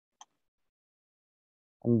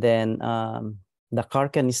and then the car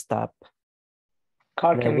can stop.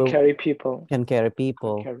 Car can carry people. Can carry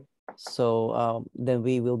people. Can carry. So then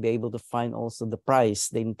we will be able to find also the price,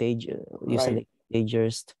 the integer, using the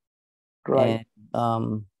integers. Right.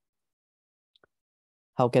 And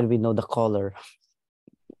how can we know the color?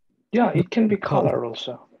 Yeah, it can be color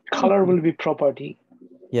also. Color will be property.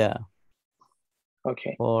 Yeah.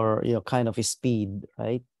 Okay. Or kind of a speed,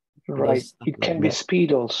 right? Right. It can be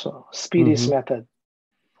speed also. Speed is method.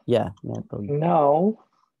 Yeah, method. Now,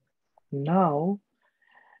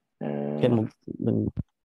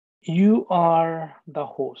 you are the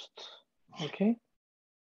host. Okay.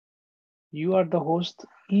 You are the host.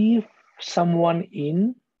 If someone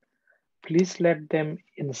in, please let them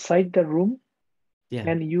inside the room. Yeah.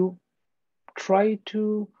 And you try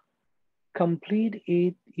to complete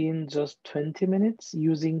it in just 20 minutes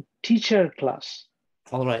using teacher class.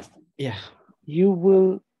 All right. Yeah. You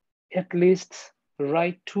will at least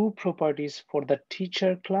write 2 properties for the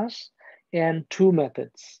teacher class and 2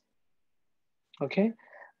 methods. Okay.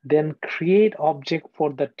 Then create object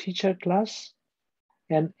for the teacher class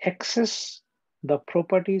and access the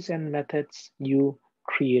properties and methods you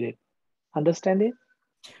created. Understand it?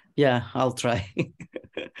 Yeah, I'll try.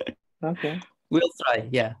 Okay. We'll try.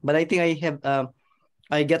 Yeah. But I think I have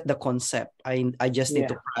I get the concept. I just need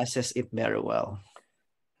to process it very well.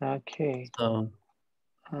 Okay. So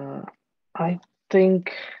I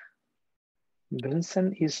think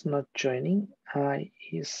Vincent is not joining.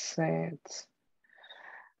 He said,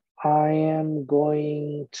 I am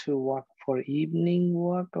going to work for evening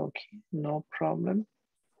work. Okay, no problem.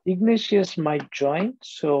 Ignatius might join,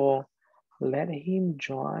 so let him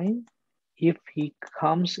join. If he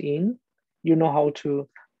comes in, you know how to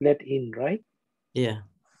let in, right? Yeah.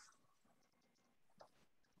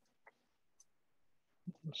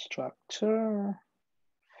 Instructor.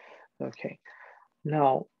 Okay.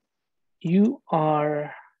 Now you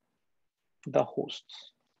are the host.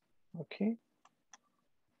 Okay.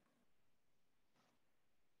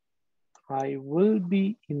 I will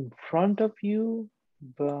be in front of you,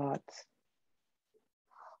 but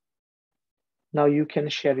now you can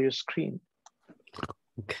share your screen.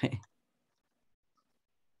 Okay.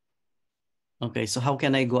 Okay, so how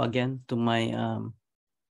can I go again to my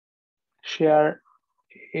share?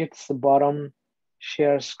 It's the bottom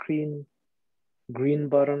share screen, green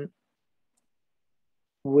button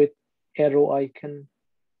with arrow icon.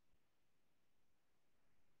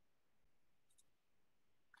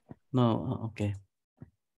 No, okay.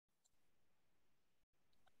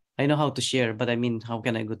 I know how to share, but I mean, how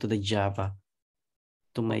can I go to the Java?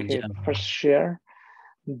 To my Java. First share,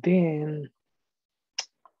 then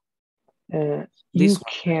you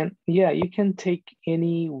can take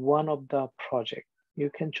any one of the project. You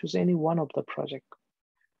can choose any one of the project.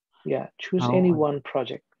 Yeah, choose any one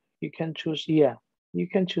project. You can choose, you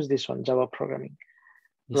can choose this one, Java programming.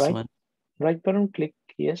 This one. Right button, click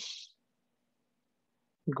yes.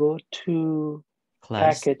 Go to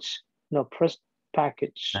class. Package. No, press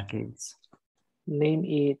package. Name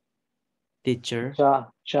it teacher.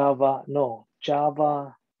 Java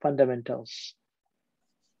fundamentals.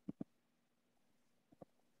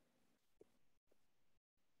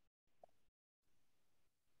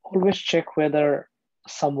 Always check whether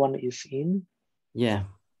someone is in. Yeah.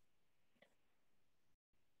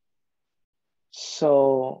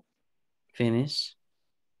 So finish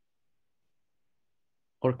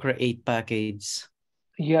or create package.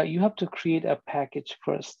 Yeah, you have to create a package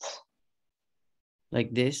first.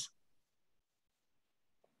 Like this?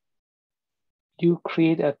 You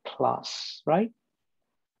create a class, right?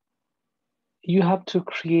 You have to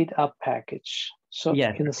create a package. So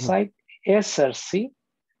inside SRC,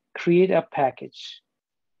 create a package.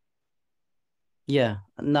 Yeah,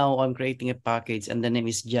 now I'm creating a package and the name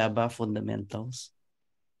is Java Fundamentals.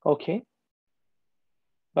 Okay.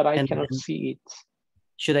 But I cannot see it.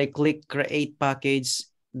 Should I click create package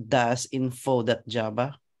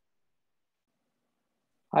 -info.java?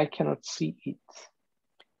 I cannot see it.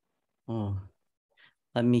 Oh,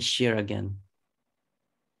 let me share again.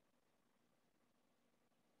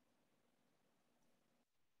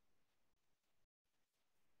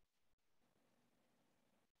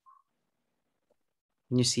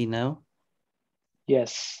 Can you see now?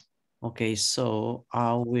 Yes. Okay, so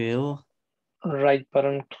I will right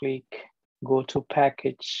button click, go to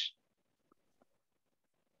package,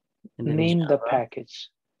 name the package.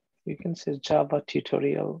 You can say Java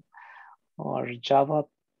tutorial or Java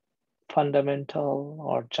fundamental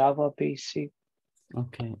or Java basic.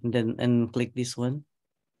 Okay, and click this one.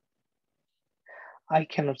 I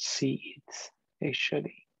cannot see it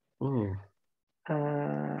actually. Oh.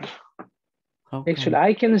 How Actually, come?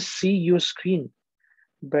 I can see your screen,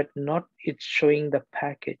 but not it's showing the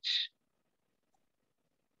package.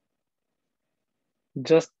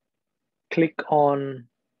 Just click on,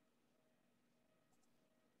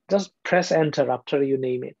 just press enter after you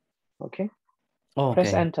name it. Okay. Oh, Press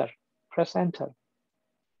okay. enter. Press enter.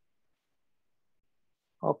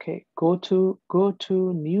 Okay. Go to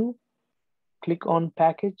new. Click on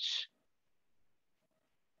package.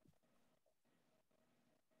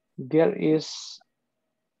 There is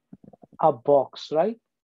a box, right?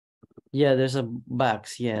 Yeah, there's a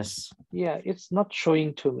box. Yes. Yeah, it's not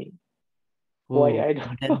showing to me. Why? Oh, I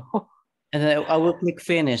don't then, know. and then I will click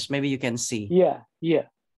finish. Maybe you can see. Yeah.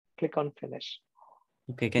 Click on finish.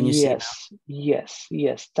 Okay, can you see now?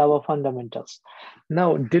 Yes. Java fundamentals.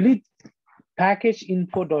 Now delete package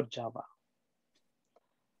info.java.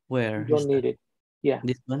 Where Don't is that? need it. Yeah,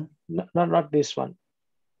 This one? not this one.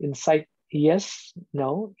 Inside, yes,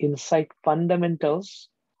 no, inside fundamentals.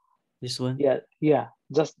 This one? Yeah.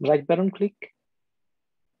 Just right button click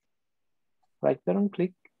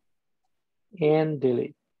and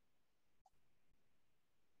delete.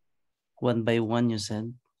 One by one, you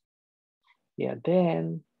said? Yeah,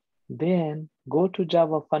 then go to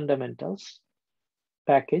Java fundamentals,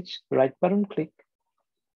 package, right button click.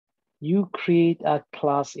 You create a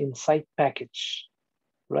class inside package,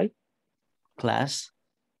 right? Class?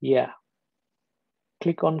 Yeah.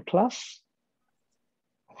 Click on class,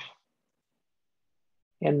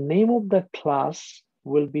 and name of the class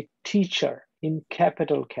will be teacher in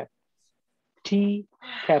capital cap. T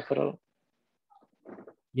capital.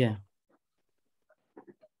 Yeah.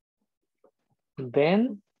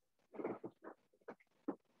 Then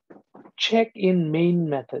check in main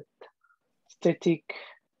method, static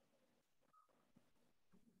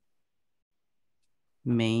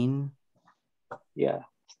Main? yeah,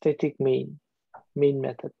 static main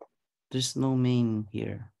method. There's no main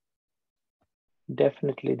here.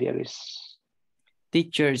 Definitely there is.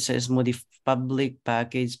 Teacher says public,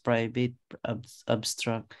 package, private,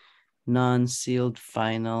 abstract, non-sealed,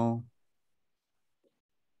 final,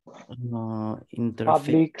 interface.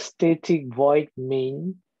 Public static void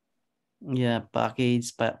main. Yeah,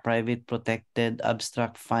 package, private, protected,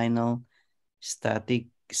 abstract, final, static,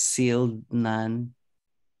 sealed,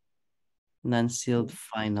 non-sealed,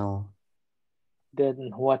 final.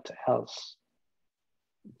 Then what else?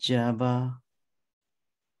 Java,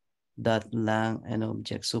 .lang, and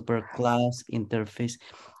object, superclass, interface.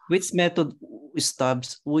 Which method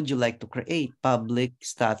stubs would you like to create? Public,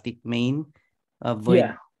 static, main, Yeah,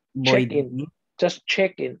 check void in. main? Just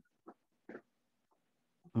check in.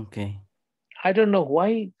 Okay. I don't know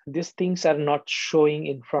why these things are not showing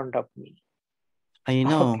in front of me. I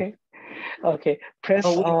know. Okay. Press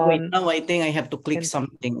Oh, wait. on. Now I think I have to click Enter.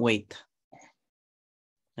 something. Wait.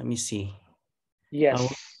 Let me see. I Yes.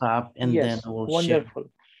 will tap and then Yes. I will share.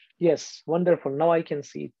 Wonderful. Yes. Wonderful. Now I can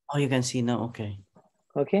see it. Oh, you can see now. Okay.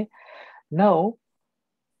 Okay. Now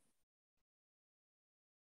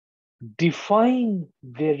define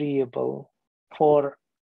variable for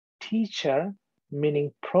teacher,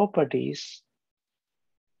 meaning properties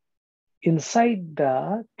inside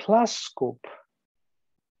the class scope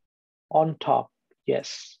on top.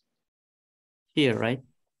 Yes. Here, right?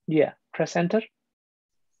 Yeah. Press enter.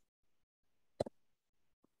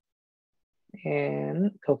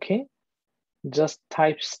 And okay. Just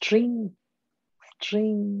type string.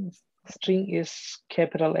 String is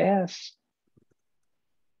capital S.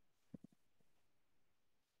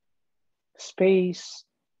 Space.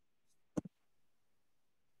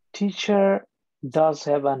 Teacher does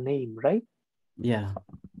have a name, right? Yeah.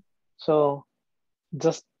 So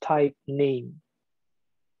just type name.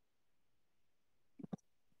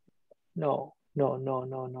 No.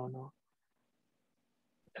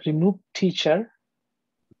 Remove teacher,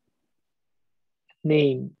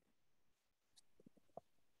 name.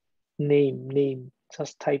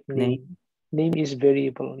 Just type name. Name is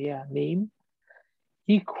variable. Yeah, name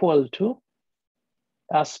equal to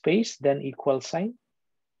a space, then equal sign.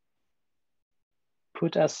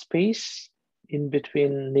 Put a space in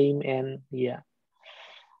between name and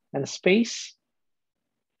and space.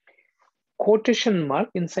 Quotation mark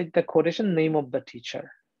inside the quotation, name of the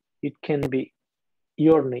teacher. It can be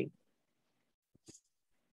your name.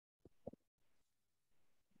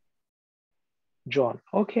 John.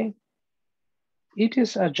 Okay. It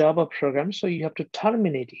is a Java program, so you have to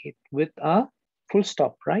terminate it with a full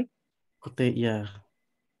stop, right? Okay, yeah.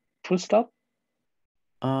 Full stop.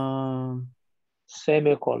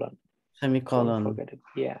 Semicolon. Semicolon. Don't forget it.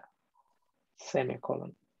 Yeah. Semicolon.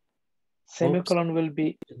 Oops. Semicolon will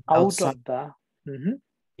be out Outside. of the.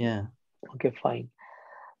 Yeah. Okay, fine.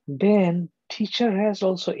 Then teacher has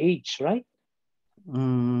also age, right?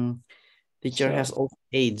 Teacher has So, also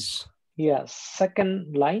age. yeah,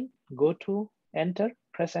 second line, go to enter,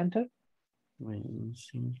 press enter. Wait, let me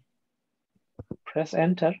see. Press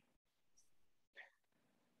enter.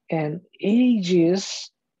 And age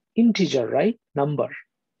is integer, right? Number.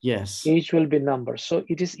 Yes. Age will be number. So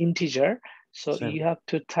it is integer. So 7. you have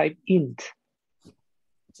to type int.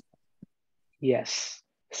 Yes.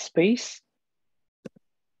 Space.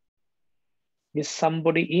 Is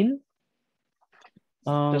somebody in?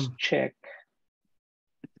 Just check.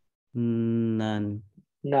 None.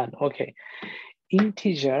 None. Okay.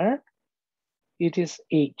 Integer, it is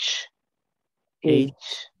age. Age.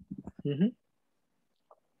 Age. Mhm.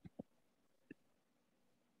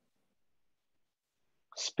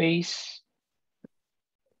 Space,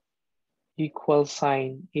 equal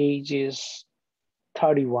sign, age is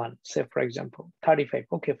 31, say for example, 35.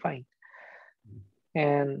 Okay, fine.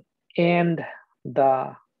 And end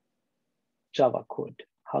the Java code.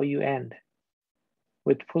 How you end?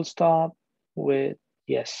 With full stop, with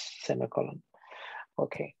yes, semicolon.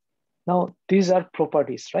 Okay. Now these are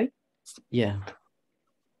properties, right? Yeah.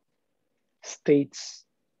 States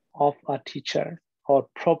of a teacher or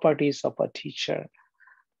properties of a teacher,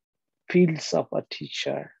 fields of a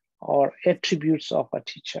teacher, or attributes of a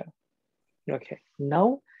teacher. Okay.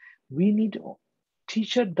 Now we need,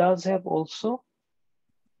 teacher does have also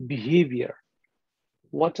behavior.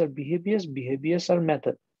 What are behaviors? Behaviors are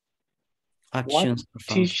method. What Actions or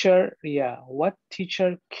function. teacher, yeah, what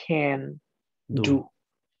teacher can Do. do,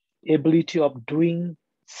 ability of doing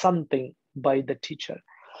something by the teacher.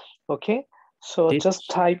 Okay, so Teach. just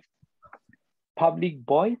type public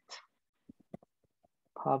void,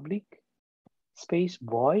 public space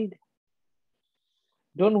void.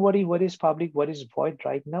 Don't worry what is public, what is void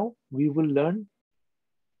right now. We will learn.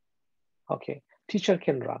 Okay, teacher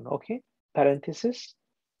can run. Okay, parenthesis.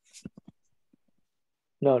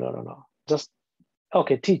 No. Just,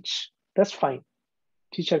 okay, teach. That's fine.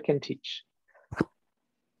 Teacher can teach.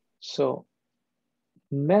 So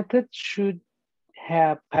method should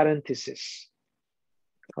have parenthesis.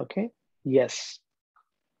 Okay, yes.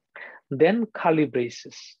 Then curly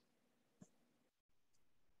braces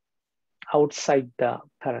outside the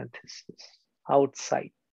parenthesis,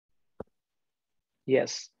 outside.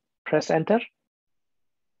 Yes, press enter.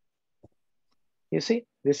 You see,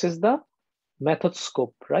 this is the method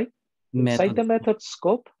scope, right? Inside Method. the method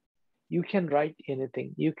scope, you can write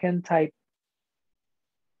anything. You can type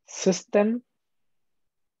system,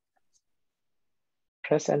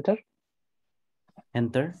 press enter.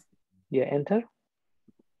 Enter. Yeah, enter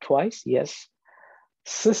twice. Yes.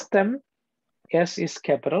 System, S is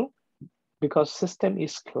capital because system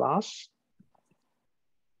is class.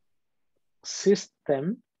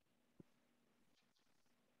 System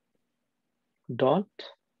dot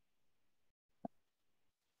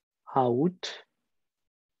out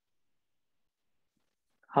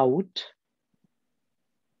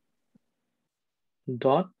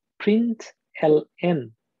dot print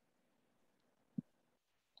ln.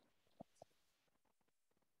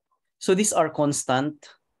 So these are constant.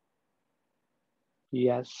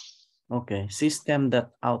 Yes. Okay. System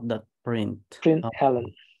that out that print. Print ln.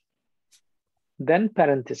 Then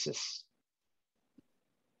parenthesis.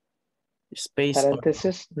 Space or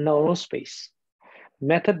Parenthesis, no space.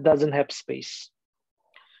 Method doesn't have space.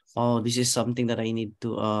 oh, this is something that I need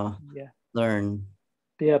to Yeah. learn.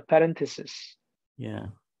 Yeah, parenthesis. Yeah.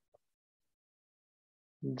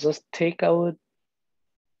 Just take out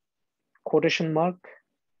quotation mark.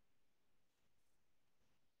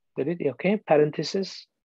 Did it? Okay, parenthesis.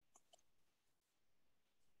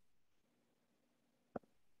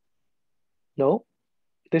 No,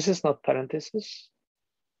 this is not parenthesis.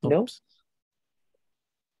 No. Oops.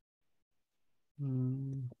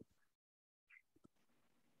 Mm.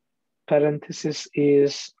 Parenthesis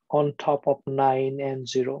is on top of 9 and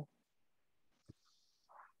 0.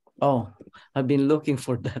 Oh, I've been looking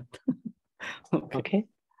for that. Okay.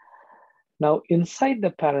 Now inside the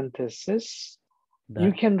parenthesis, you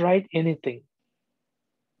That can write anything.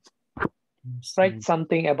 Write inside.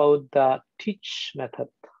 something about the teach method.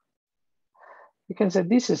 You can say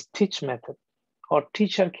this is teach method or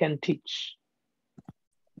teacher can teach.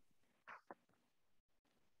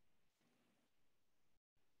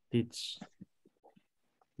 Teach.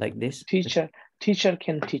 Like this. Teacher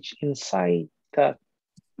can teach inside the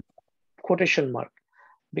quotation mark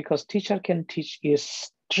because teacher can teach is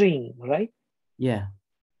string, right? Yeah.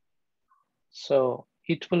 So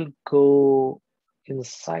it will go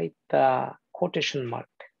inside the quotation mark.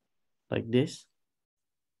 Like this.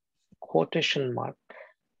 Quotation mark.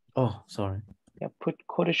 Oh, sorry. Yeah, put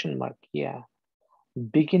quotation mark. Yeah.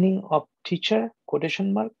 Beginning of teacher,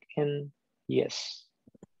 quotation mark, and yes.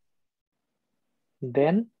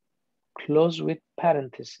 Then close with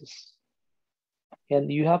parenthesis.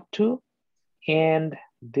 And you have to end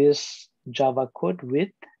this Java code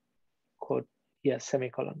with code, yeah,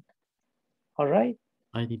 semicolon. All right.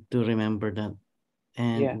 I need to remember that. Yeah.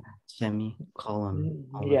 And semicolon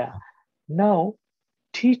all the Yeah. time. Now,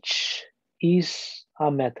 teach is a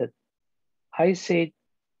method. I said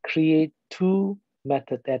create 2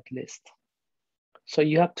 methods at least. So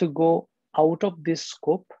you have to go out of this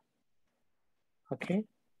scope. Okay.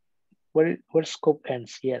 Where scope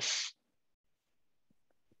ends? Yes.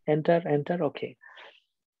 Enter, enter. Okay.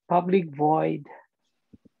 Public void.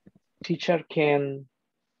 Teacher can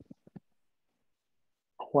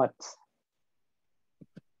what?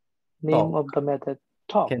 Name Talk. of the method.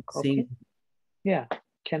 Talk. Can Okay. sing. Yeah.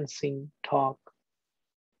 Can sing, talk.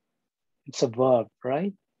 It's a verb,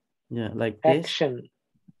 right? Yeah, like this. Action.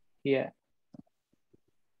 Yeah.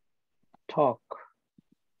 Talk.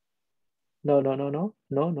 No, no, no, no.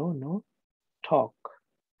 No, no, no. Talk.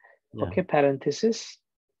 Yeah, Okay. Parenthesis.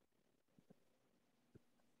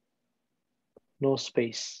 No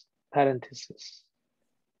space. Parenthesis.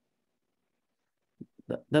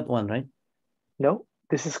 that one, right? No,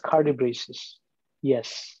 this is curly braces.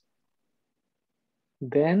 Yes.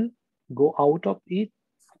 Then go out of it.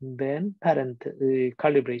 Then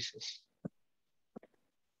curly braces.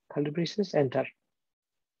 Curly braces. Enter.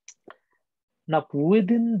 Now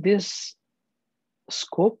within this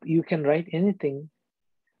scope, you can write anything.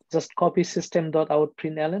 Just copy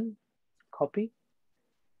system.out.println. Copy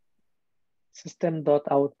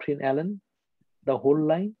system.out.println. The whole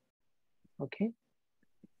line. Okay.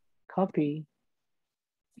 Copy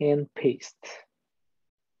and paste.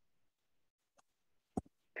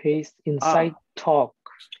 Paste inside Ah, talk.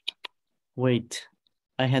 wait.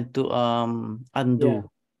 I had to Yeah. undo.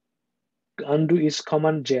 Undo is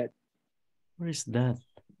Command Z. Where is that?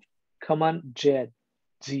 Command Z.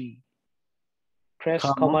 Z. Press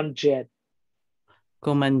Comma. Command Z.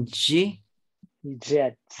 Command G.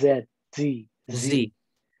 Z. Z. Z. Z. Z.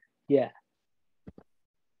 Yeah.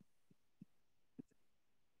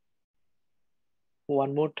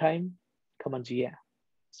 One more time. Command Z. Yeah.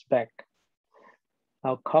 It's back.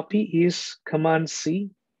 Now copy is Command C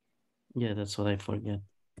Yeah, that's what I forget.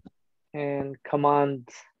 and Command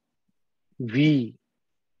V.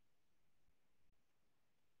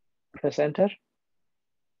 Press enter.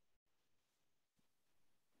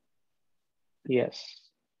 Yes.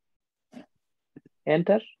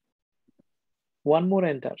 Enter. One more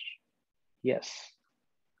enter. Yes.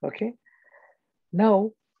 Okay.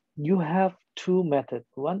 Now you have 2 methods.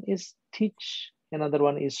 One is teach, another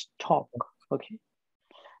one is talk. Okay.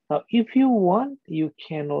 Now, if you want, you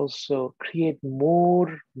can also create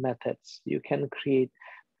more methods. You can create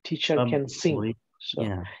teacher can sing. Wait. So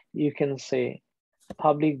Yeah, you can say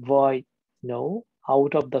public void. No,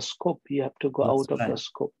 out of the scope. You have to go that's out of the right.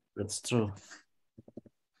 scope. That's true.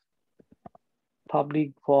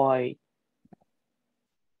 Public void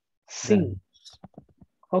Then sing.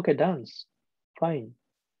 Okay, dance. Fine.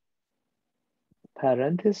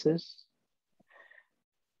 Parenthesis.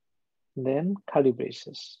 Then curly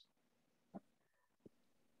braces.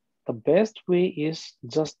 The best way is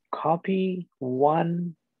just copy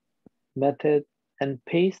one method and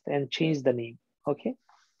paste and change the name. Okay.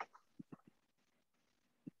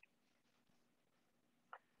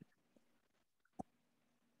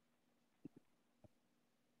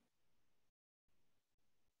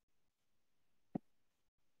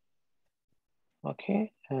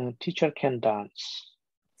 Okay. Teacher can dance.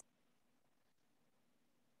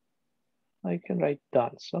 I can write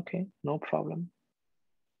dance. Okay, no problem.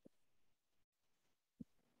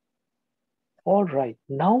 All right.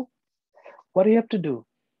 Now, what do you have to do?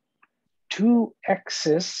 To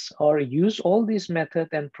access or use all these methods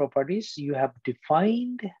and properties, you have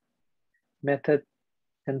defined method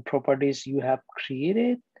and properties you have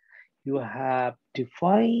created. You have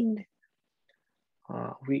defined,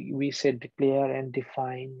 we said declare and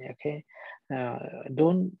define, okay?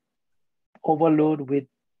 Don't overload with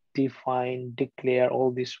define, declare,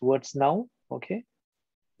 all these words now, okay?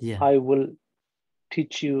 yeah. I will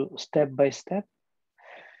teach you step by step.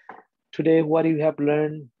 Today, what you have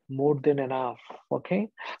learned more than enough, okay?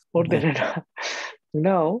 More Yeah. than enough.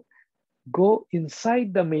 Now, go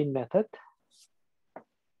inside the main method.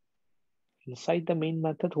 Inside the main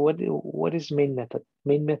method, what is main method?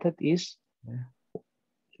 Main method is, Yeah.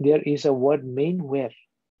 there is a word main where?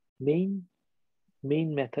 Main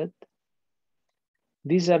method.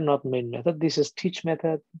 These are not main method. This is teach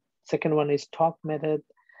method. Second one is talk method.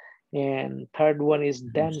 And third one is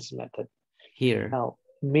dance method. Here. Now,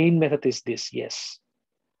 main method is this, yes.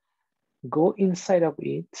 Go inside of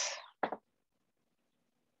it,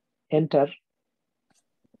 enter,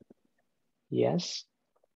 yes.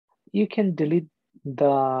 You can delete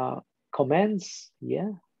the commands,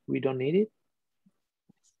 yeah, we don't need it.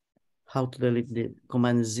 How to delete the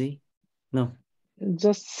command Z? No.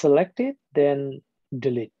 Just select it, then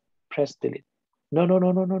delete, press delete. No, no,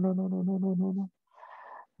 no, no, no, no, no, no, no, no, no, no.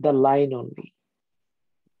 The line only,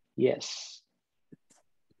 yes.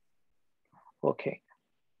 Okay,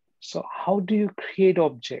 so how do you create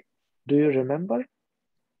object? Do you remember?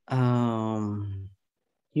 Um,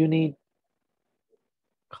 You need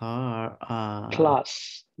car,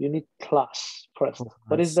 class. You need class first.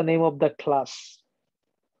 What is class, the name of the class?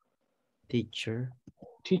 teacher.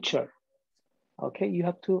 Teacher. Okay, you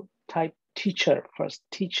have to type teacher first.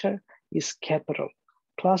 Teacher is capital.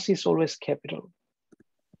 Class is always capital.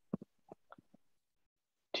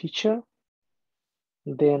 Teacher.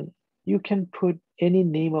 Then you can put any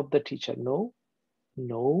name of the teacher. No,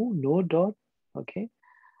 no, no dot. Okay.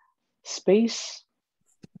 Space.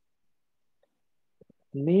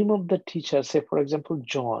 Name of the teacher. Say, for example,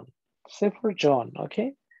 John. Say for John.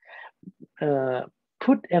 Okay.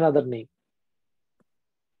 Put another name.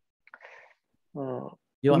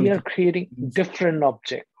 You want We me are to creating use different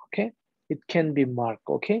object. Okay. It can be mark.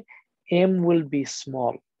 Okay. M will be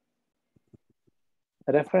small.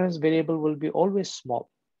 Reference variable will be always small.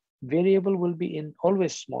 Variable will be in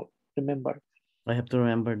always small. Remember. I have to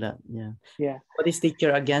remember that. Yeah. Yeah. What is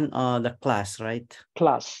teacher again? The class, right?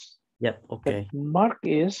 Class. Yep. The Okay. mark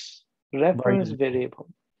is reference Variable. variable.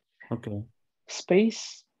 Okay.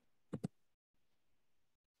 Space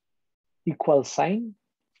equal sign.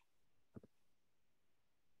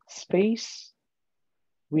 Space.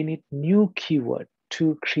 We need new keyword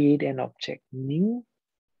to create an object. New,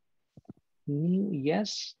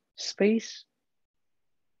 yes, space.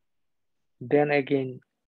 Then again,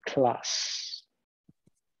 class.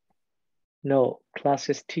 No, class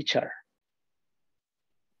is teacher.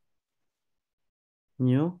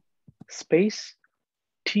 New Space,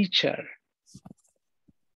 teacher.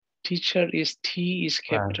 Teacher is T is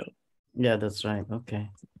class. capital. Yeah, that's right. Okay.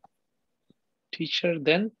 Teacher,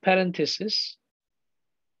 then parenthesis,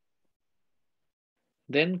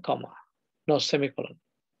 then comma. No, semicolon.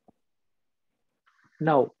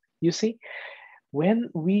 Now, you see, when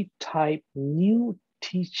we type new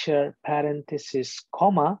teacher parenthesis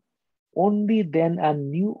comma, only then a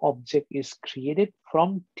new object is created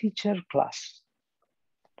from teacher class.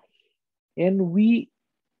 And we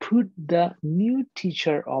put the new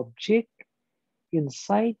teacher object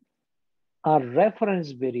inside a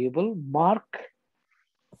reference variable mark.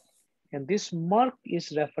 And this mark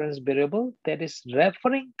is reference variable that is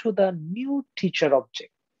referring to the new teacher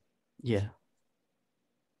object. Yeah.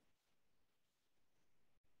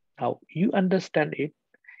 Now you understand it.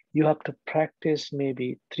 You have to practice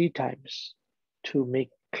maybe 3 times to make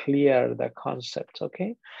clear the concepts,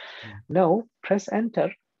 okay? Now press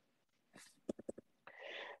enter.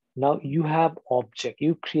 Now you have object,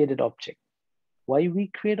 you created object. Why we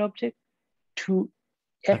create object? To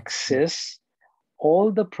access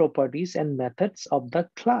all the properties and methods of the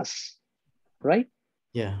class, right?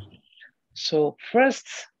 Yeah. So first,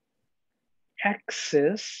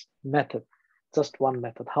 access method, just one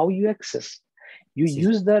method. How you access? You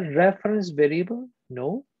use the reference variable?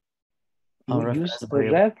 No, you use Reference the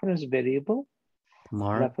variable. reference variable.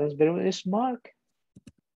 Mark. Reference variable is mark.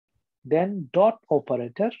 Then dot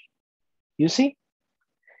operator. You see,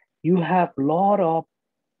 you have a lot of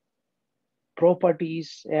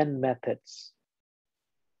properties and methods.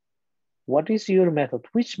 What is your method?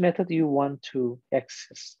 Which method you want to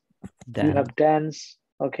access? Then. You have dance,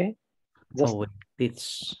 okay? Just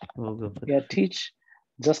teach. We'll go for teach.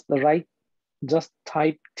 Just write, just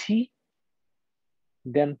type T,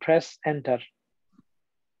 then press enter.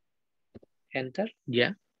 Enter,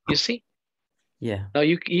 yeah, you see? Yeah. Now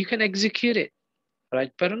you can execute it.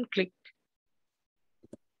 Right button click.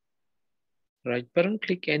 Right button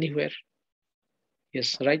click anywhere.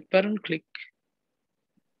 Yes, right button click.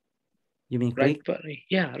 You mean Right click? button,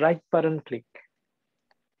 yeah, right button click.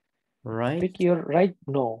 Right. Click your right,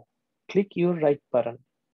 no. Click your right button.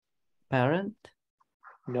 Parent?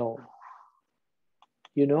 No.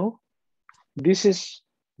 You know, this is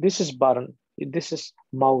button. This is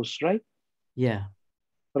mouse, right? Yeah.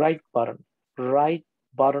 Right button. Right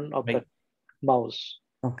button of the mouse.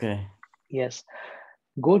 Okay. Yes.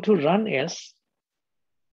 Go to run as.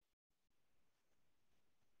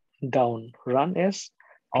 Down. Run as.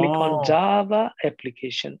 Click on Java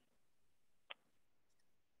application.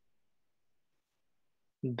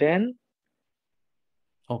 Then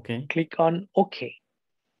Okay. click on OK.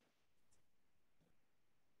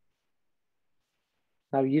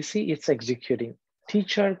 Now you see it's executing.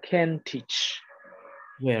 Teacher can teach.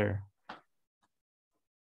 Where?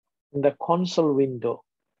 In the console window.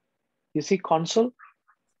 You see console?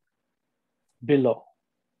 Below.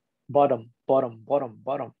 Bottom, bottom, bottom,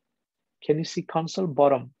 bottom. Can you see console?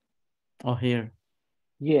 Bottom. Oh, here.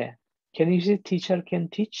 Yeah. Can you see teacher can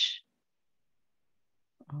teach?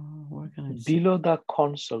 Where can I see? Below the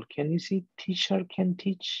console, can you see teacher can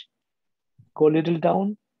teach? Go a little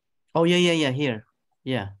down. Oh, yeah. Here.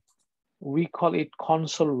 Yeah. We call it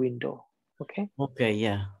console window. Okay. Okay,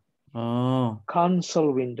 yeah. Oh.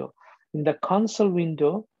 Console window. In the console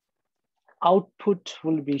window, output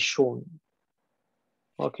will be shown.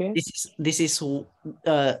 Okay.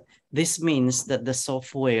 This means that the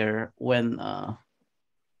software when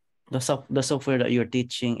the software that you're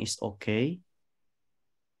teaching is okay.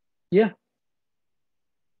 Yeah.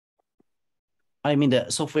 I mean the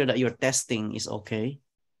software that you're testing is okay.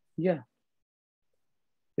 Yeah.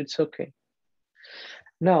 It's okay.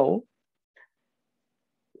 Now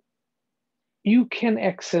you can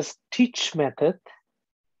access teach method.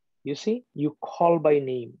 You see, you call by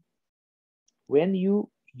name. When you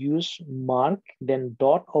use mark, then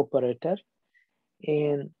dot operator,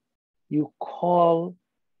 and you call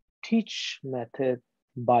teach method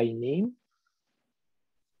by name,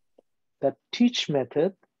 the teach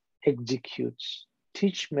method executes,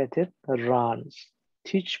 teach method runs,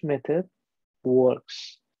 teach method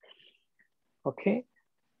works. Okay.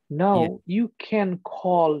 Yeah. Now you can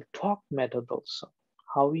call talk method also.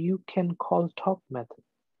 How you can call talk method?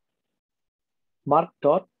 Mark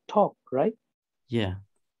dot talk, right? Yeah.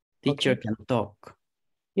 Teacher Okay. can talk.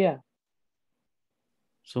 Yeah.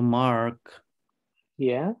 So mark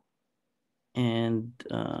Yeah. and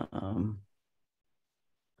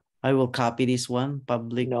I will copy this one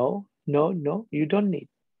public. No, no, no. You don't need.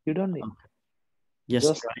 You don't need. Just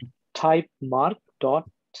Just right. type mark dot.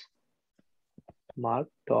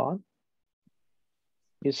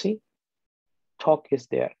 You see, talk is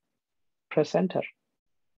there. Press enter.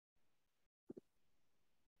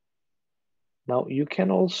 Now you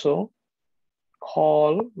can also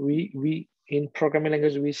call. We in programming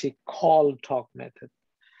language we say call talk method.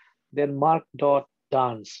 Then mark dot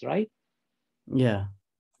dance, right? Yeah.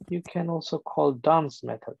 You can also call dance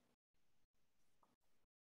method.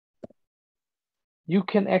 You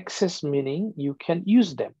can access meaning you can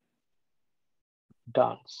use them.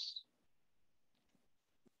 Dance.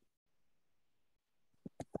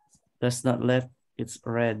 That's not left, it's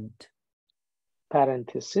red.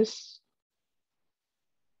 Parenthesis.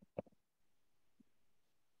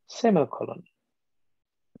 Semicolon.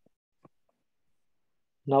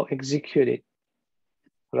 Now execute it.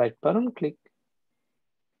 Right button click.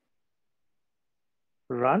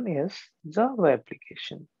 Run as Java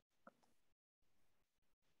application.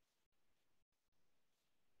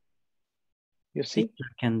 You see? Teacher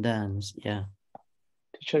can dance. Yeah.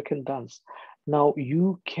 Teacher can dance. Now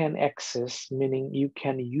you can access, meaning you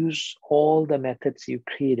can use all the methods you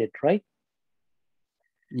created, right?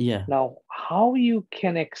 Yeah. Now, how you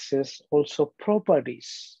can access also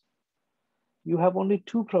properties? You have only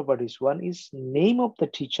two properties. One is name of the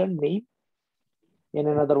teacher, name, and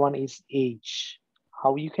another one is age.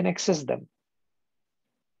 How you can access them?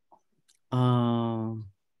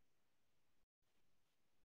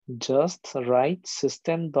 Just write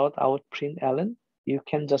system.out.println. You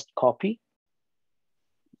can just copy.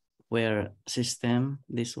 Where system,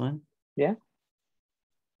 this one? Yeah.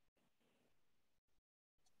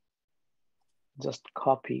 Just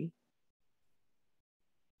copy.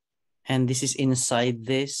 And this is inside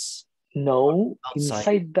this? No, Outside?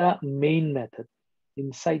 inside the main method.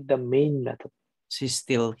 Inside the main method. She's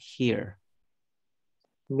still here.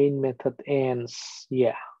 Main method ends.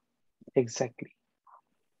 Yeah, exactly.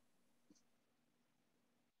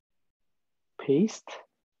 Paste.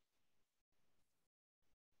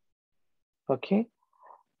 Okay.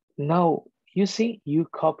 Now you see you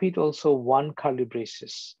copied also one curly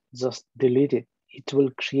braces. Just delete it. It will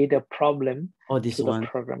create a problem Oh, this to the one.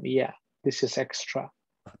 program. Yeah, this is extra.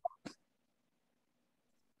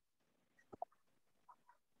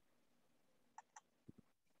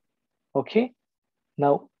 Okay.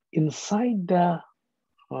 Now inside the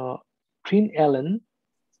println,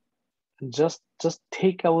 just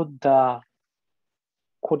take out the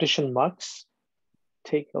quotation marks.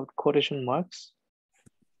 Take out quotation marks.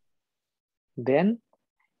 Then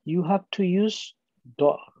you have to use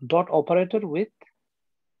dot operator with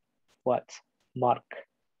what? Mark.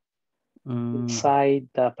 Inside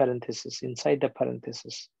the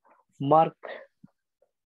parenthesis. Mark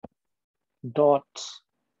dot.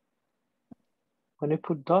 When you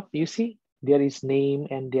put dot, you see there is name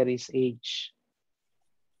and there is age,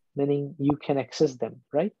 meaning you can access them,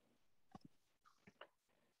 right?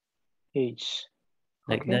 Age.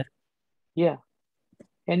 Like Okay. that? Yeah.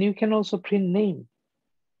 And you can also print name.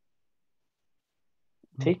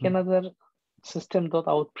 Take another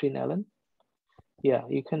system.out println. Yeah,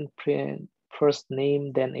 you can print first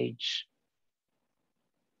name, then age.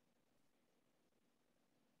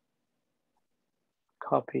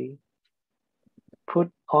 Copy.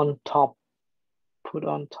 Put on top. Put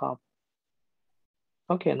on top.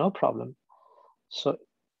 Okay, no problem. So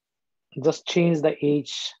just change the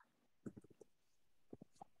age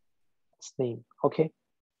name. Okay.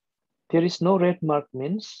 There is no red mark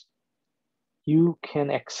means you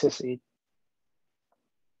can access it.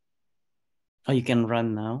 Oh, you can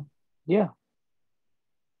run now? Yeah.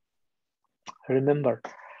 Remember,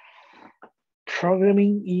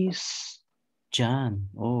 programming is John.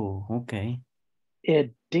 Oh, okay.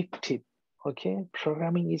 addictive. Okay.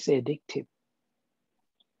 Programming is addictive.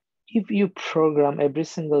 If you program every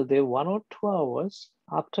single day, 1 or 2 hours,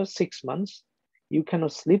 after 6 months, you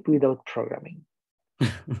cannot sleep without programming.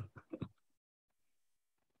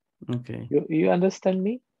 Okay. You understand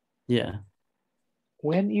me? Yeah.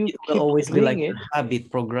 When you It will keep always be doing like it, your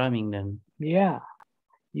habit programming then. yeah,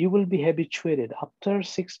 you will be habituated. After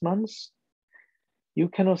 6 months, you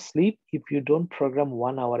cannot sleep if you don't program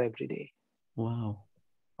 1 hour every day. Wow.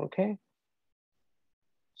 Okay.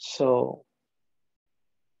 So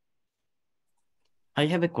I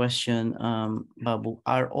have a question, Babu.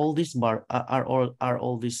 Are all these are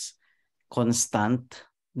all these constant?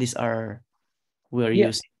 These are we're yeah,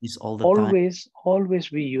 using this all the time.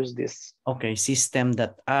 always we use this Okay, system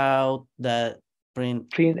that out that print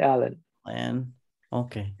println. and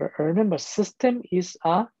okay. Remember, system is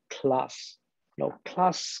a class. Now,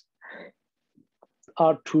 class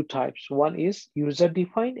are two types. One is user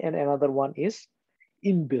defined and another one is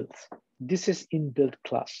inbuilt. This is inbuilt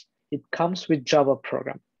class. It comes with Java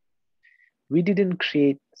program. We didn't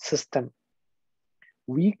create system.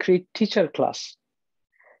 We create teacher class.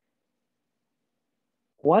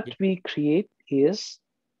 What we create is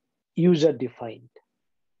user defined.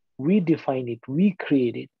 We define it, we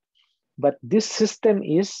create it. But this system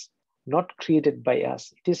is not created by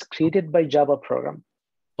us. It is created by Java program.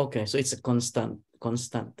 Okay, so it's a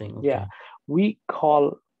constant thing. Yeah, Okay. we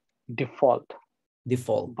call default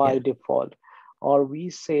Default, by yeah. default, or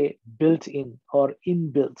we say built-in or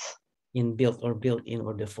inbuilt. Inbuilt or built in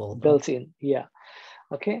or default. Okay. Built-in, yeah.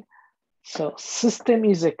 Okay. So system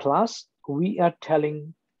is a class. We are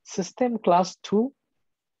telling system class to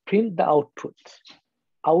print the output.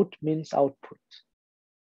 Out means output.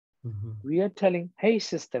 We are telling, hey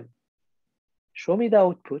system, show me the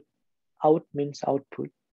output. Out means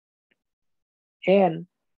output. And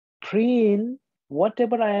print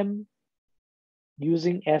whatever I am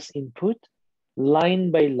using as input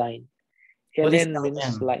line by line. What is ln means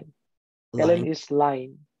LN? line. ln Line. is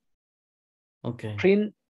line. Okay.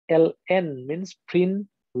 Print ln means print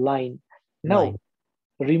line. Now Line.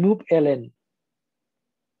 remove ln.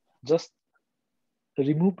 Just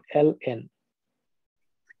remove ln.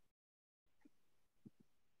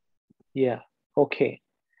 Yeah, okay.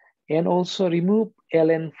 And also remove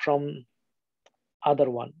ln from other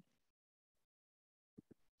one.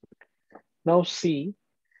 Now see,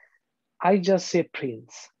 I just say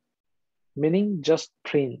prints, meaning just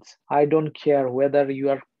prints. I don't care whether you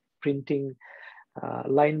are printing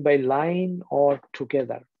line by line or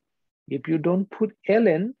together. If you don't put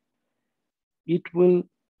ln, it will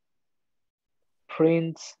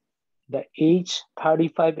print the age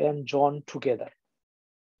 35 and John together.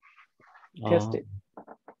 Test Oh, it.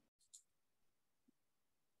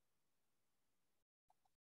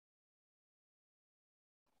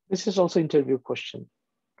 This is also interview question. What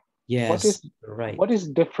yes, is right. what is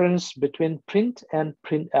difference between print and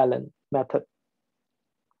println method?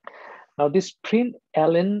 Now this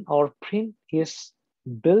println or print is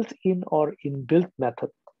built-in or inbuilt method.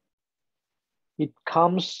 It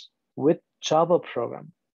comes with Java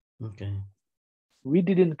program. Okay. We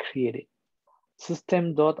didn't create it.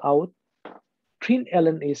 System.out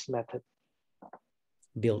println is method.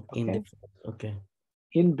 Built in Okay, default. Okay.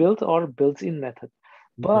 inbuilt or built-in method.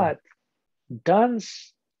 Right. But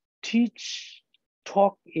dance, teach,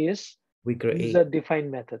 talk is We create.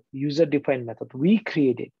 user-defined method. User-defined method. We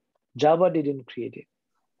created. Java didn't create it.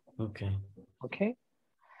 Okay. Okay.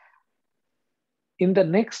 In the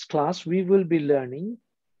next class, we will be learning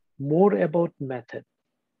more about method.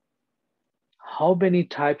 How many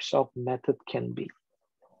types of method can be?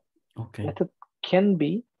 Okay. Method can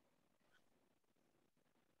be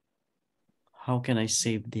How can I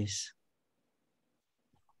save this?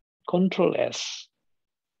 Control S.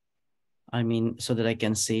 I mean, so that I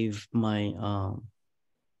can save my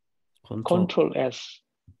control. Control S.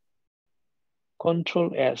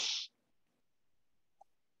 Control S.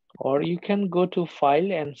 Or you can go to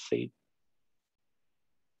File and Save.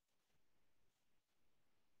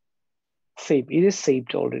 Save. It is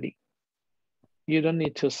saved already. You don't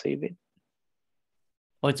need to save it.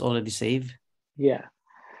 Oh, it's already saved? Yeah.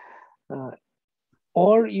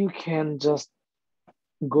 Or you can just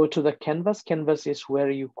go to the canvas. Canvas is where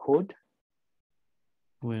you code.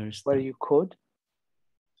 Where is Where that? you code.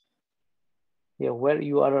 Yeah, where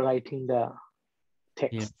you are writing the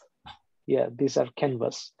text. Yeah, these are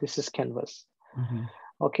canvas. This is canvas. Mm-hmm.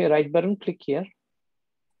 Okay, right button, click here.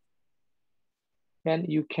 And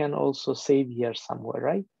you can also save here somewhere,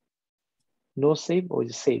 right? No save or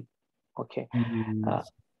save. Okay.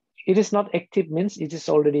 It is not active means it is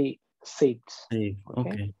already saved. Save. Okay.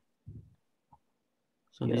 Okay.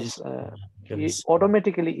 So Yes. this is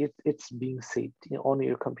Automatically it's being saved on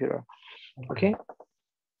your computer. Okay.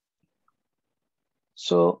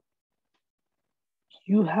 So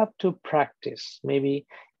you have to practice. Maybe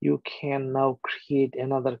you can now create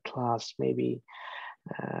another class. Maybe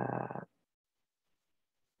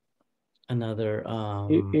another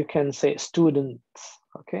you can say students.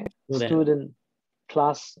 Okay. Student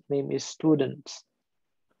class name is students.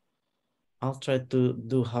 I'll try to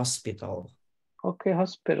do hospital. Okay,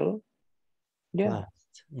 hospital. Yeah.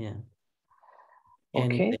 Class. Yeah. Okay.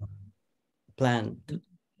 Anything. Plant.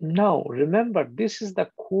 Now, remember, this is the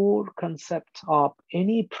core concept of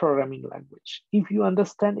any programming language. If you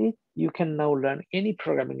understand it, you can now learn any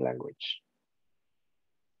programming language.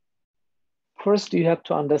 First, you have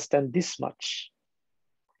to understand this much.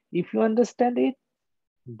 If you understand it,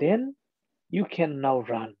 then you can now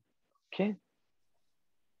run, okay?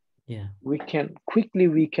 Yeah. We can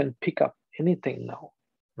pick up anything now.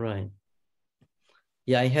 Right.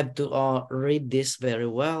 Yeah, I have to read this very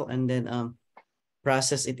well and then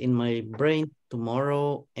process it in my brain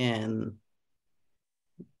tomorrow and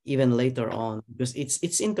even later on because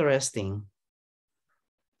it's interesting.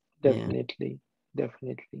 Definitely,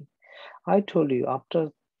 definitely. I told you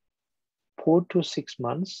after 4 to 6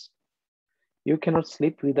 months, you cannot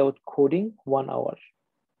sleep without coding 1 hour.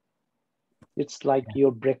 It's like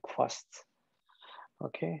your breakfast.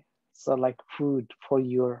 Okay, so like food for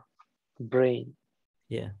your brain.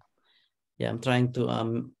 Yeah, I'm trying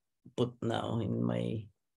to put now in my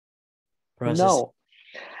process. Now,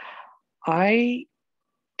 I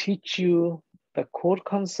teach you the core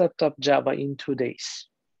concept of Java in 2 days.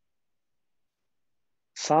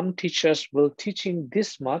 Some teachers will teaching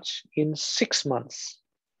this much in 6 months.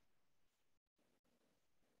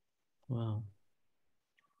 Wow.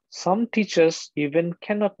 Some teachers even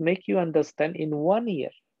cannot make you understand in 1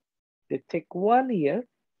 year. They take 1 year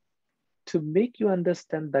to make you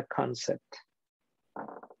understand the concept.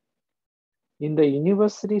 In the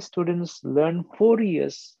university, students learn 4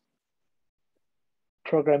 years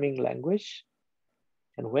programming language.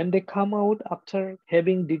 And when they come out after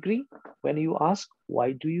having degree, when you ask,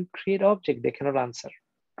 why do you create object? They cannot answer.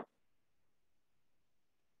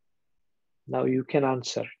 Now you can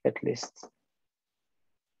answer at least.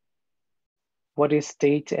 What is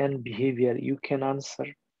state and behavior? You can answer.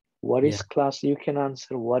 What is class? You can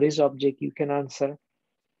answer. What is object? You can answer.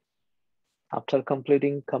 After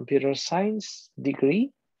completing computer science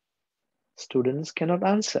degree, students cannot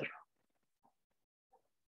answer.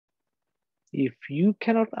 If you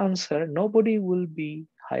cannot answer, nobody will be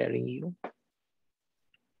hiring you.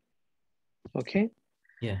 Okay?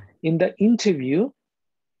 Yeah. In the interview,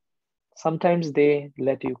 sometimes they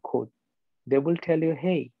let you code. They will tell you,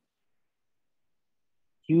 hey,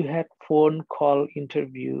 you had phone call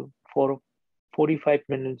interview for 45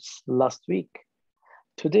 minutes last week.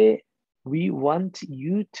 Today, we want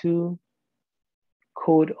you to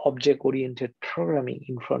code object-oriented programming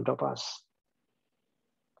in front of us.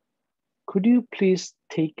 Could you please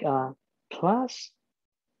take a class,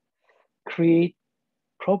 create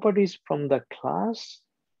properties from the class,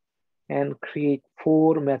 and create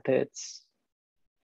 4 methods